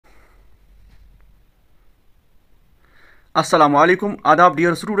अस्सलाम वालेकुम, आदाब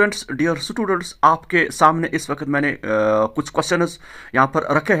डियर स्टूडेंट्स। आपके सामने इस वक्त मैंने कुछ क्वेश्चंस यहाँ पर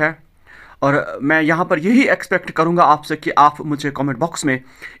रखे हैं और मैं यहाँ पर यही एक्सपेक्ट करूँगा आपसे कि आप मुझे कमेंट बॉक्स में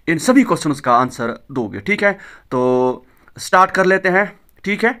इन सभी क्वेश्चंस का आंसर दोगे। ठीक है, तो स्टार्ट कर लेते हैं।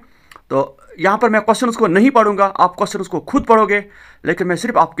 ठीक है, तो यहाँ पर मैं क्वेश्चंस को नहीं पढ़ूंगा, आप क्वेश्चंस को खुद पढ़ोगे, लेकिन मैं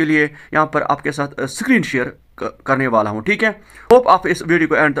सिर्फ आपके लिए यहाँ पर आपके साथ स्क्रीन शेयर करने वाला हूँ। ठीक है, होप आप इस वीडियो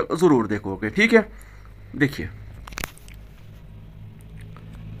को एंड तक ज़रूर देखोगे। ठीक है, देखिए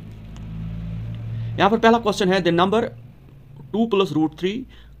यहाँ पर पहला क्वेश्चन है, द नंबर 2 + √3,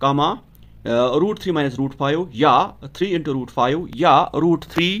 √3 - √5 या 3 × √5 या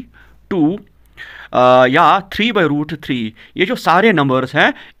 √3 या 3/√3। ये जो सारे नंबर्स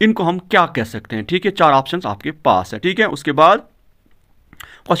हैं इनको हम क्या कह सकते हैं? ठीक है, चार ऑप्शंस आपके पास है। ठीक है, उसके बाद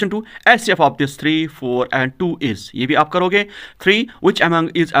question 2, HCF of this 3, 4 and 2 is, ये भी आप करोगे। 3, which among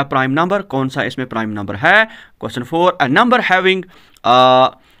is a prime number, कौन सा इसमें प्राइम नंबर है? Question 4, a number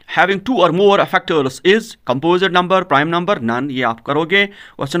having 2 or more factors is composite number, prime number, none, ये आप करोगे।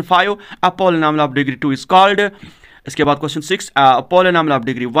 Question 5, a polynomial of degree 2 is called। इसके बाद question 6, a polynomial of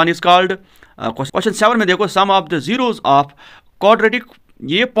degree 1 is called। Question 7 में देखो, sum of the zeros of quadratic,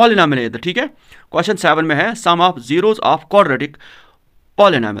 ये polynomial है इधर। ठीक है, क्वेश्चन 7 में है sum of zeros of quadratic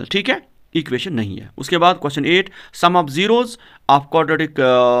polynomial। ठीक है, इक्वेशन नहीं है। उसके बाद question 8, sum of zeros of quadratic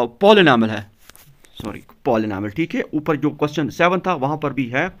polynomial है, सॉरी पॉलिनॉमियल। ठीक है, ऊपर जो क्वेश्चन 7 था वहां पर भी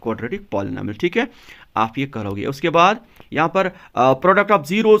है क्वाड्रेटिक पॉलिनॉमियल। ठीक है, आप ये करोगे। उसके बाद यहाँ पर product of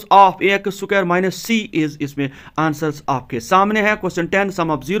zeros of ax² - c is, इसमें आंसर्स आपके सामने है। Question 10,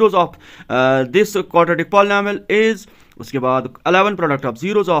 some of zeros of this quadratic polynomial is. उसके बाद 11, product of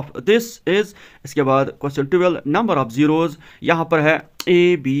zeros of this is. इसके बाद क्वेश्चन 12, नंबर ऑफ जीरोस, यहाँ पर है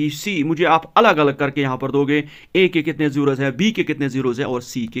ABC, मुझे आप अलग अलग करके यहाँ पर दोगे, A के कितने जीरोस है, B के कितने जीरोस है और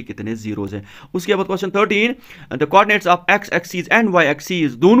C के कितने जीरोस है। उसके बाद question 13, the coordinates of x axis and y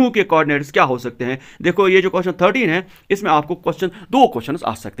axis, दोनों के कोऑर्डिनेट्स क्या हो सकते हैं? देखो ये जो क्वेश्चन 13 है इसमें आपको दो क्वेश्चन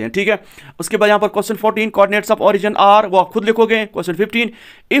आ सकते हैं। ठीक है, उसके बाद यहाँ पर question 14, coordinates of origin are, वो आप खुद लिखोगे। Question 15,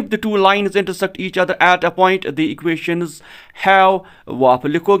 if the two lines intersect each other at a point the equations have, वो आप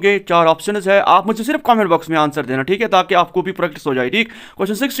लिखोगे। चार ऑप्शंस है, आप मुझे सिर्फ कमेंट बॉक्स में आंसर देना। ठीक है, ताकि आपको भी प्रैक्टिस हो जाए। ठीक,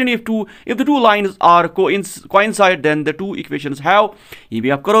 question 16, if the two lines are coincide then the two equations have, ये भी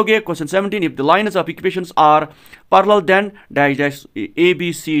आप करोगे। Question 17, if the lines of equations are parallel then dash dash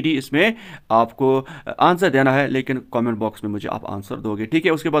ABCD, इसमें आपको आंसर देना है, लेकिन कमेंट बॉक्स में मुझे आप आंसर दोगे। ठीक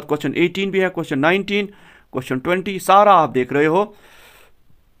है, उसके बाद क्वेश्चन 18 भी है, क्वेश्चन 19, क्वेश्चन 20 सारा आप देख रहे हो।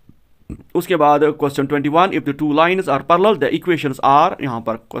 उसके बाद question 21, if the two lines are parallel the equations are, यहाँ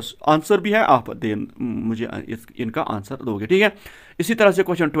पर आंसर भी है, आप मुझे इनका आंसर दोगे। ठीक है, इसी तरह से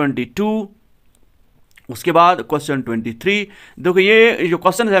क्वेश्चन 22, उसके बाद क्वेश्चन 23। देखो ये जो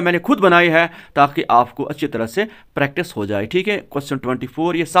क्वेश्चन है मैंने खुद बनाए हैं ताकि आपको अच्छी तरह से प्रैक्टिस हो जाए। ठीक है, क्वेश्चन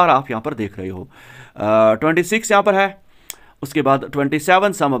 24, ये सारा आप यहाँ पर देख रहे हो। 26 यहाँ पर है। उसके बाद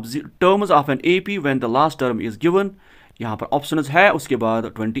 27, सम of terms of N AP when the last term is given, यहाँ पर ऑप्शंस है। उसके बाद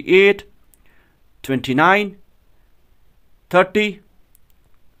 28, 29, 30,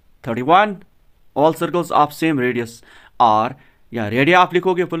 31, all circles of same radius are, या रेडिया आप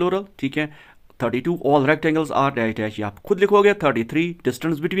लिखोगे प्लूरल। ठीक है, 32, all rectangles are dash dash, ये आप खुद लिखोगे। 33,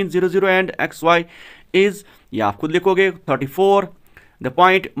 distance between 0 0 and XY is, ये आप खुद लिखोगे। 34, the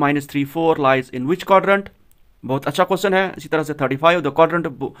point -3 4 lies in which quadrant, बहुत अच्छा क्वेश्चन है। इसी तरह से 35, the quadrant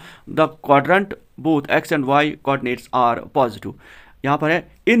both x and y coordinates are positive, यहाँ पर है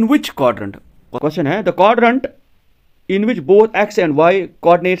इन विच क्वाड्रेंट, क्वेश्चन है the quadrant in which both x and y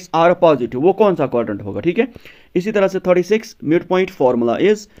coordinates are positive, वो कौन सा क्वाड्रेंट होगा? ठीक है, इसी तरह से 36, मिड पॉइंट फार्मूला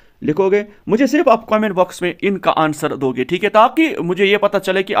इज, लिखोगे। मुझे सिर्फ आप कमेंट बॉक्स में इनका आंसर दोगे। ठीक है, ताकि मुझे ये पता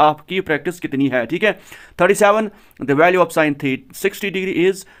चले कि आपकी प्रैक्टिस कितनी है। ठीक है, 37, the value of sine 60 degree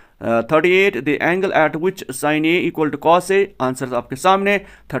is. 38, the angle eight which sign A equal to cos A, answer आपके सामने।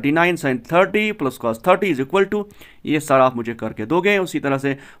 39, sign 30 plus cos 30 is equal to, ये सारा आप मुझे करके दोगे। उसी तरह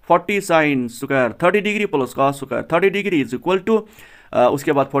से 40, sine square 30 degree plus cos square 30 degree is equal to,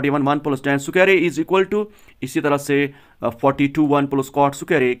 उसके बाद 41, 1 + tan square A is equal to, इसी तरह से 42, 1 + cot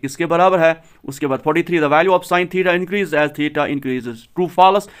स्क्वायर A किसके बराबर है? उसके बाद 43, the value of sine theta increase as theta increases, true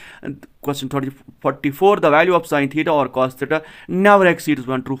false. Question 44, the value of sine theta और cos theta never exceeds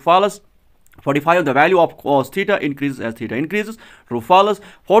 1, true false. 45, the value of cos theta increases as theta increases, true false.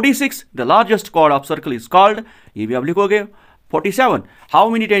 46, the largest chord of circle is called, ये भी आप लिखोगे। 47, how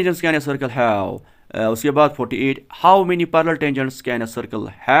many tangents can a circle have? उसके बाद 48, how many parallel tangents can a circle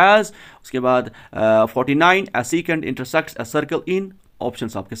has? उसके बाद 49, a secant intersects a circle in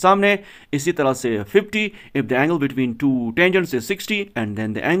options आपके सामने। इसी तरह से 50 if the angle between two tangents is 60 and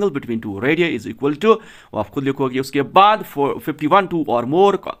then the angle between two radio is equal to, आप खुद लिखोगे। उसके बाद 51 2 और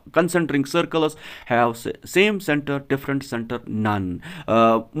मोर concentric circles have same centre different centre none.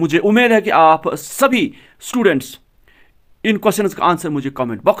 मुझे उम्मीद है कि आप सभी स्टूडेंट्स इन क्वेश्चंस का आंसर मुझे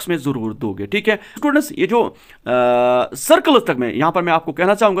कमेंट बॉक्स में जरूर दोगे, ठीक है स्टूडेंट्स। ये जो सर्कल्स तक मैं यहाँ पर मैं आपको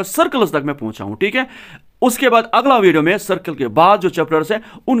कहना चाहूंगा, सर्कल्स तक मैं पहुंचा हूं, ठीक है। उसके बाद अगला वीडियो में सर्कल के बाद जो चैप्टर्स है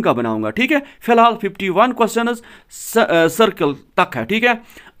उनका बनाऊंगा, ठीक है। फिलहाल 51 क्वेश्चंस सर्कल तक है, ठीक है।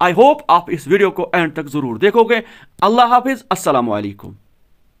 आई होप आप इस वीडियो को एंड तक जरूर देखोगे। अल्लाह हाफिज, अस्सलाम वालेकुम।